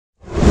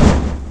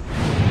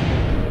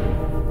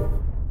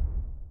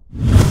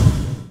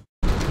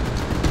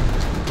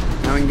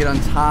and get on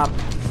top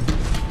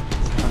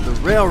of the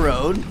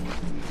railroad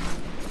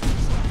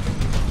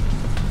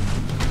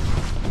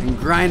and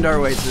grind our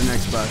way to the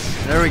next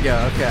bus. There we go.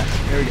 Okay.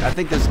 Here we go. I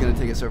think this is going to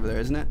take us over there,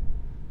 isn't it?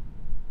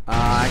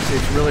 Actually,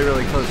 it's really,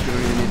 really close. We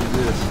don't even need to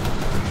do this.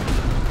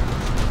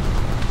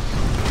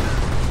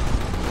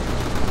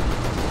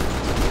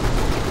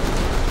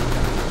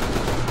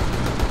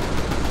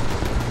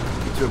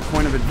 Get to a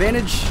point of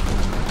advantage.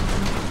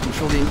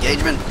 Control the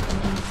engagement.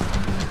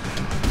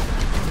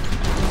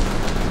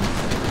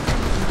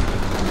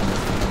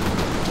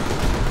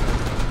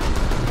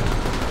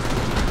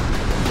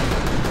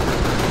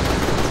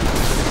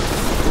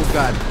 Oh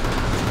God.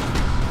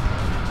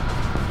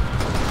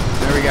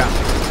 There we go.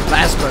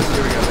 Last bus.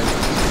 Here we go, baby.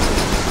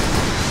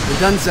 We're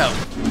done so.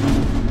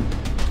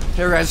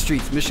 Terrorize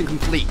streets. Mission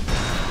complete.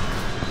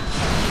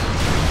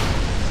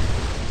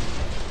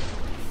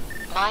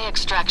 My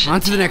extraction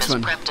on to the next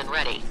team one. is prepped and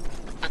ready,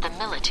 but the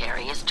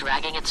military is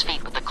dragging its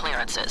feet with the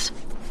clearances.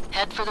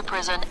 Head for the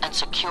prison and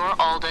secure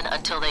Alden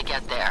until they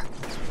get there.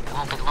 It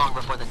won't be long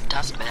before the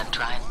Dustmen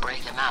try and break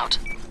him out.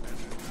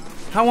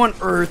 How on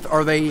earth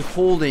are they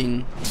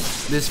holding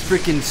this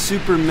freaking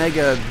super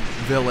mega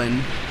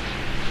villain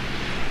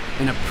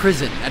in a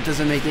prison? That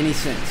doesn't make any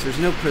sense. There's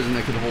no prison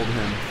that could hold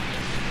him.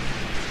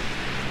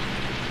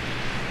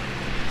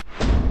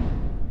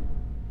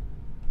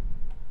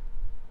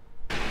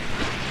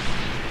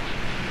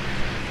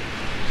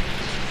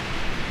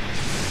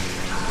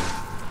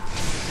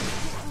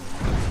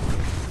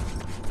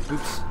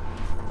 Oops.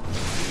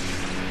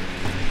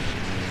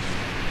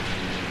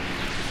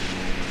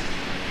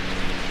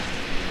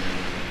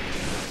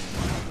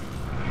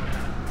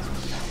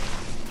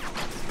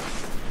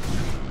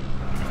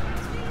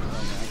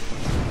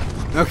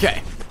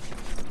 Okay.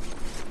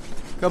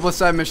 Couple of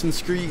side missions.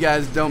 Screw you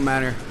guys. Don't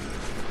matter.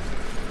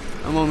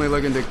 I'm only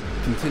looking to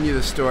continue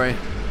the story.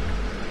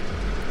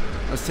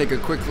 Let's take a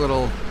quick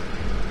little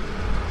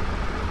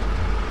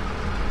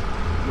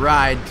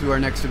ride to our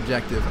next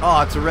objective.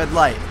 Oh, it's a red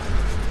light.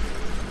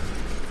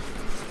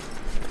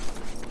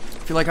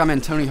 I feel like I'm in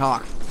Tony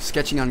Hawk,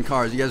 sketching on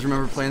cars. You guys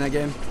remember playing that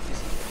game?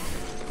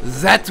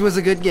 That was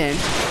a good game.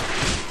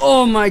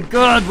 Oh my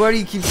God, why do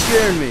you keep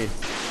scaring me?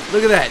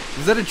 Look at that.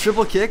 Is that a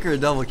triple kick or a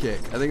double kick?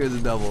 I think it was a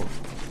double.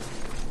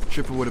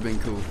 Triple would have been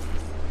cool.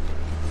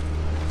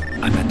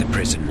 I'm at the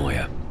prison,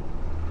 Moya.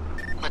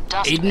 The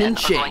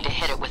Dustmen are going to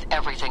hit it with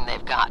everything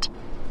they've got.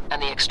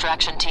 And the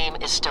extraction team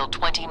is still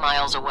 20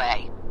 miles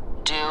away.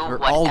 Do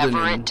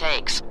whatever it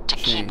takes to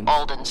keep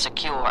Alden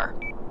secure.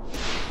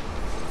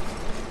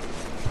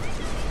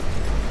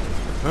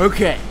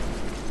 Okay.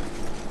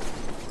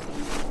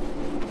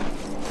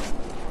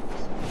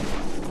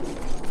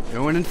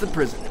 Going into the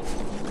prison.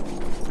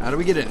 How do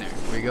we get in there?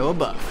 We go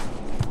above.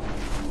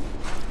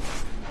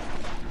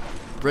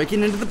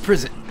 Breaking into the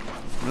prison.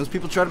 Those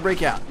people try to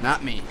break out.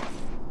 Not me.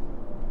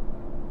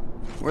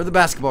 Where are the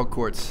basketball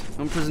courts?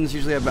 Some prisons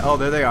usually have... Oh,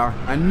 there they are.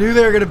 I knew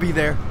they were going to be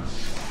there.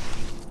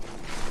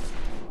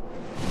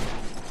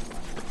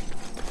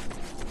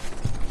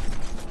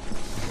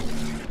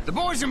 The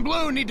boys in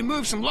blue need to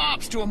move some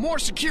lops to a more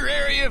secure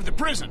area of the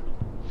prison.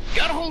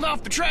 Gotta hold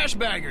off the trash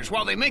baggers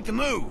while they make the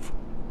move.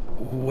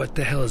 What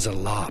the hell is a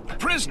lop?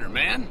 Prisoner,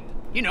 man.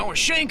 You know, a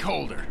shank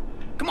holder.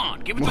 Come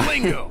on, give it the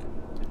lingo.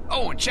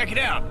 Oh, and check it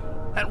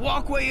out. That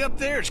walkway up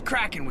there is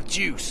cracking with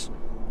juice.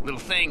 Little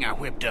thing I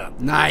whipped up.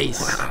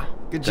 Nice. Wow.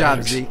 Good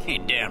job, Zeke.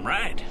 Ain't damn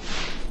right.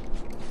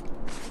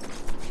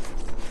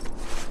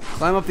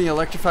 Climb up the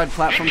electrified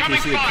platform to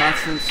receive a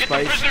constant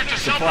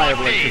supply of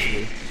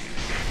electricity.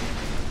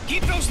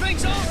 Keep those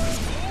things off.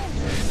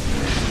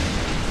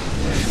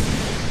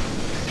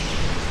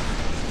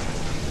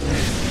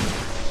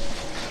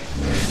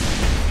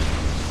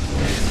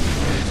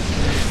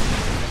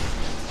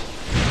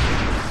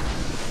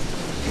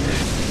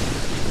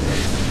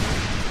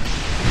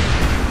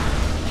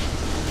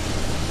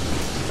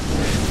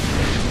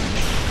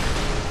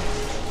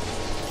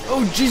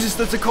 Oh, Jesus,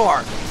 that's a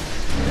car.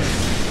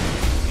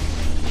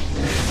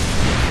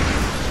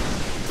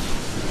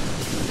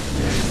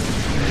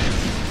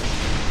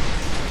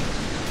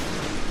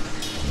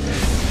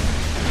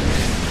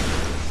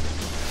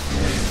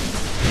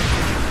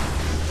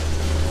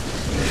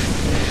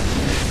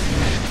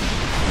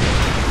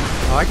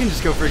 Oh, I can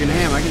just go friggin'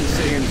 ham. I can just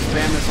sit here and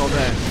spam this all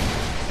day.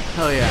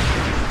 Hell yeah.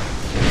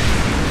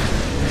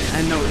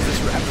 I know it's this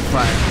rapid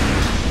fire.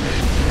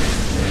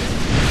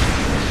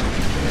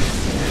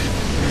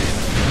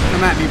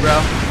 Come at me, bro.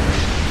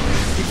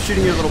 Keep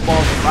shooting your little balls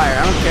of fire.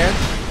 I don't care.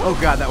 Oh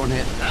God, that one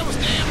hit. That was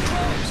damn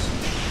close.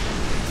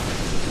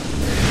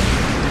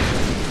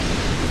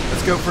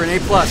 Let's go for an A+.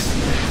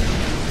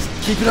 Just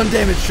keep it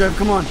undamaged, Trev.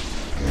 Come on.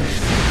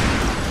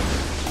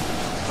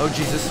 Oh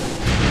Jesus.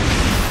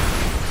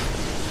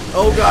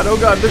 Oh God,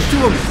 there's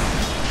two of them.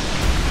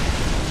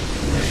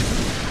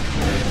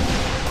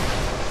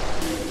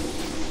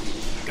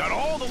 Got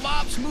all the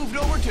lops moved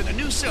over to the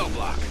new cell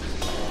block.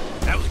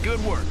 That was good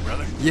work,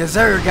 brother. Yes,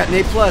 sir. Got an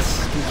A+.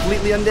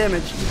 Completely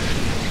undamaged.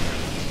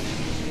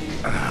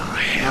 Oh,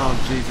 hell. Oh,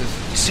 Jesus.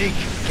 Zeke,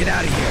 get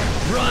out of here.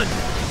 Run.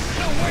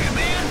 No my way,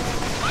 man.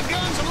 My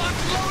guns are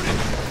locked and loaded.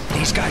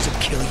 These guys will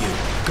kill you.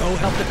 Go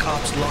help the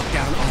cops lock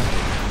down Alden.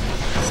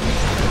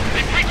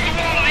 They breached the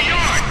wall of the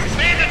yard!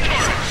 Man the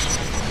turrets!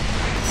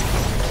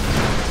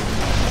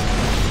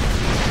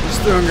 Just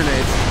throwing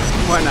grenades.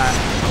 Why not?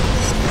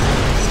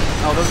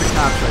 Oh, those are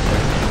cops right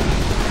there.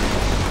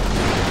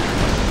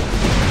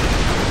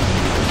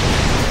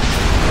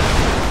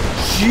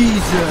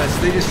 Jesus!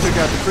 They just took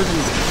out the prison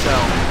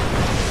cell.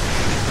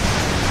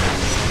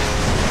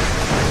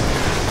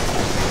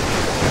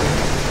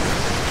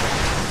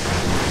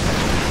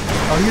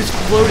 Oh, he was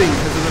floating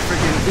because of the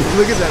freaking...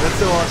 Look at that, that's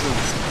so awesome.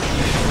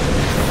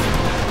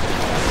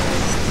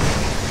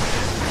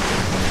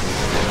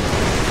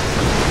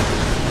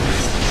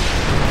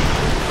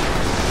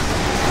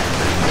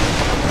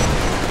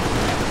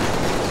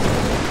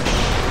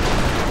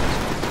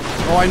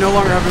 Oh, I no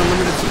longer have an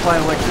unlimited supply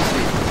of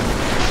electricity.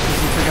 Because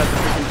he took out the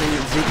freaking thing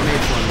that Zeke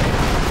made for me.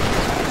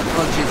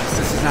 Oh, Jesus,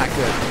 this is not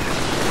good.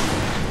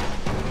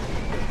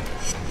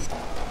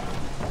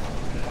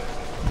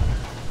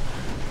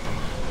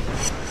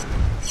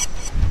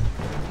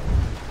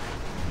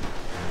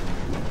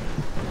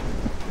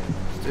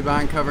 Stay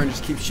behind cover and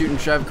just keep shooting,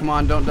 Trev. Come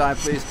on, don't die,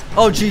 please.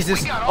 Oh,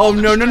 Jesus. Oh,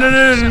 no, no, no,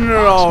 no, no,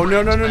 no,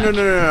 no, no, no, no, no,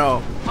 no,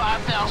 no.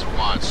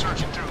 5001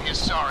 searching through his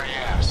sorry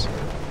ass.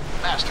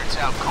 Bastard's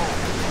out cold.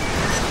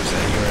 Is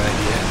that your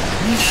idea?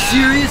 Are you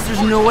serious?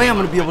 There's no way I'm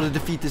going to be able to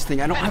defeat this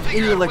thing. I don't have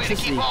any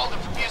electricity. Keep Alden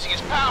from using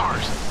his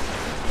powers.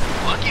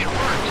 Lucky it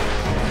worked.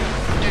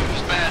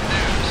 News, bad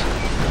news.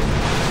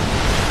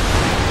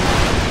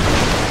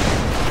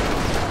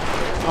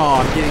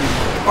 Oh, I'm getting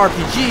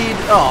RPG'd.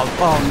 Oh,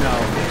 oh no.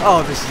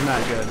 Oh, this is not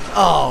good.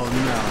 Oh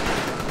no.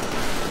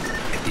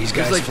 If these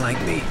guys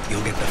flank me,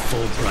 you'll get the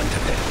full brunt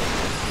of it.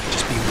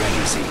 Just be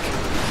ready, Zeke.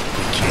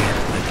 We can't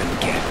let them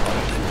get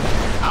Alden.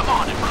 I'm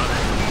on it, brother.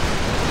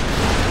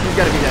 He's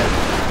gotta be dead.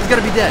 He's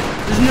gotta be dead.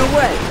 There's no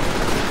way.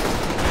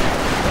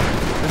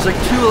 There's like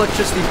 2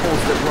 electricity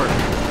poles that work.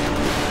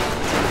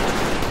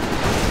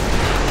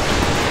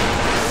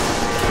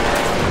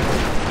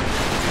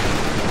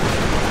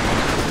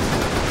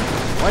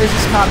 Why is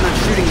this cop not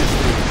shooting this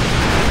thing?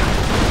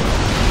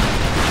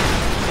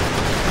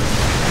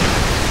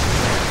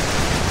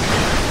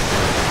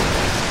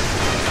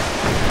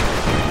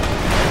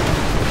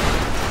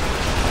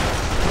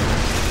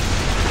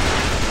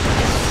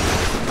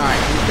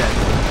 Alright, he's dead.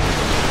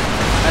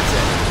 That's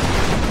it.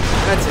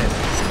 That's it.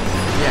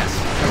 Yes.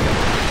 Okay.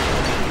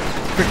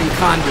 Freaking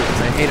conduits.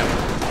 I hate them.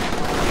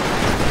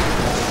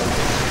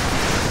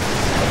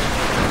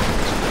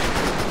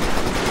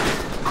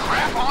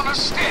 Crap on a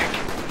stick.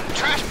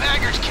 Trash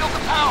baggers killed the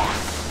power.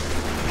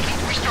 We need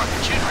to restart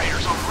the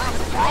generators on the roof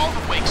before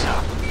Alden wakes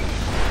up.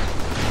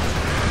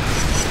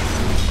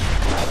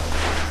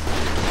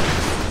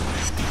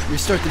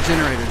 Restart the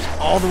generators.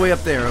 All the way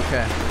up there.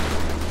 Okay.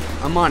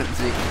 I'm on it,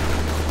 Zeke.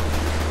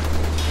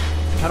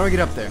 How do I get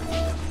up there?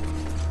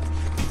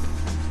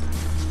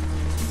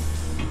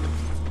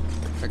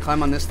 Can I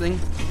climb on this thing?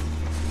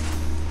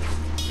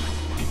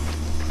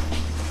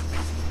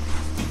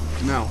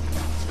 No.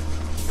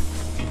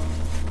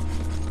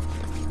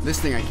 This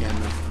thing I can,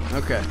 though.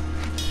 Okay.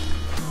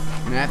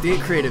 I'm gonna have to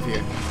get creative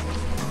here.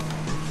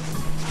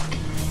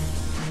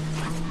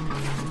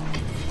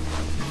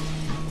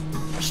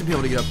 I should be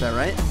able to get up there,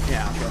 right?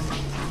 Yeah, okay.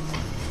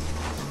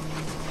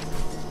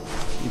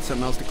 Need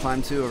something else to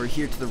climb to over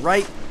here to the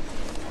right.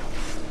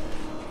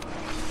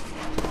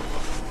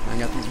 I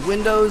got these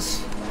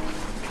windows.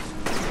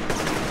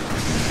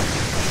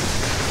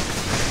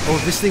 Oh,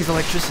 this thing's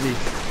electricity.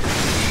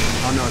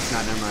 Oh no, it's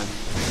not. Never mind.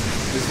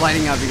 It was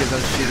lighting up because I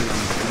was shooting them.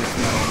 And it's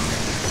metal.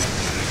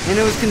 And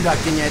it was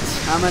conducting it.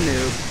 I'm a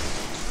noob.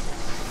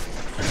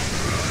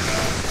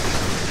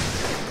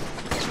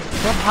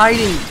 Stop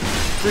hiding,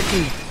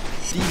 freaking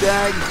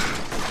D-bag.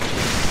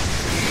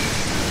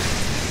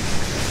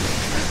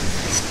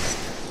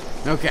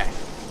 Okay.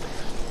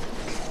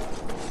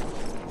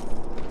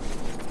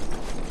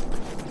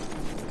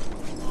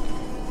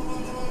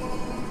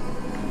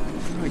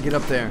 How do I get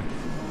up there?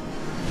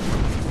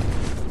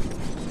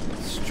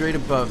 Straight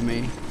above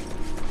me.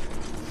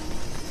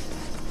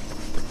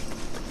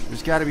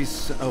 There's got to be.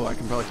 Oh, I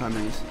can probably climb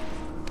these.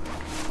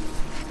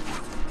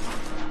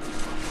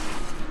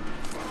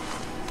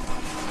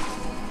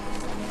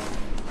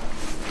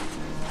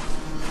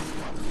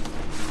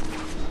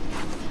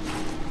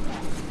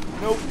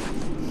 Nope.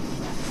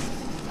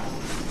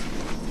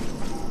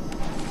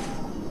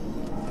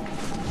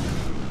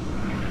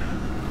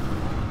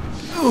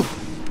 Ooh.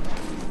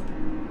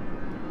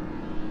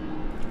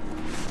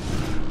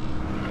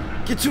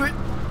 Get to it.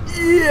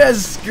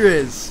 Yes,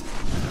 Grizz.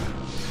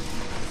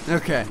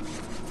 Okay.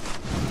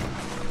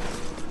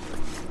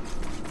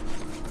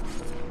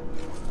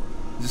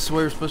 Is this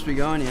where we're supposed to be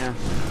going? Yeah.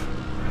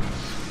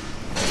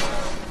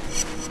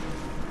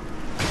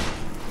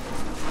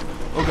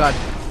 Oh god.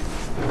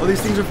 Oh,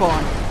 these things are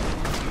falling.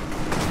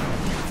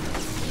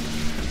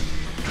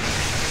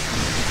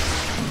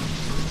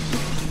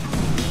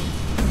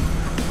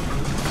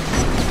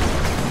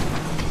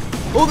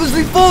 Oh, this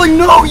thing falling!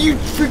 No, you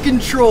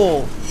freaking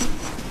troll!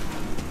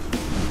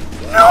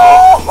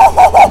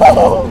 No!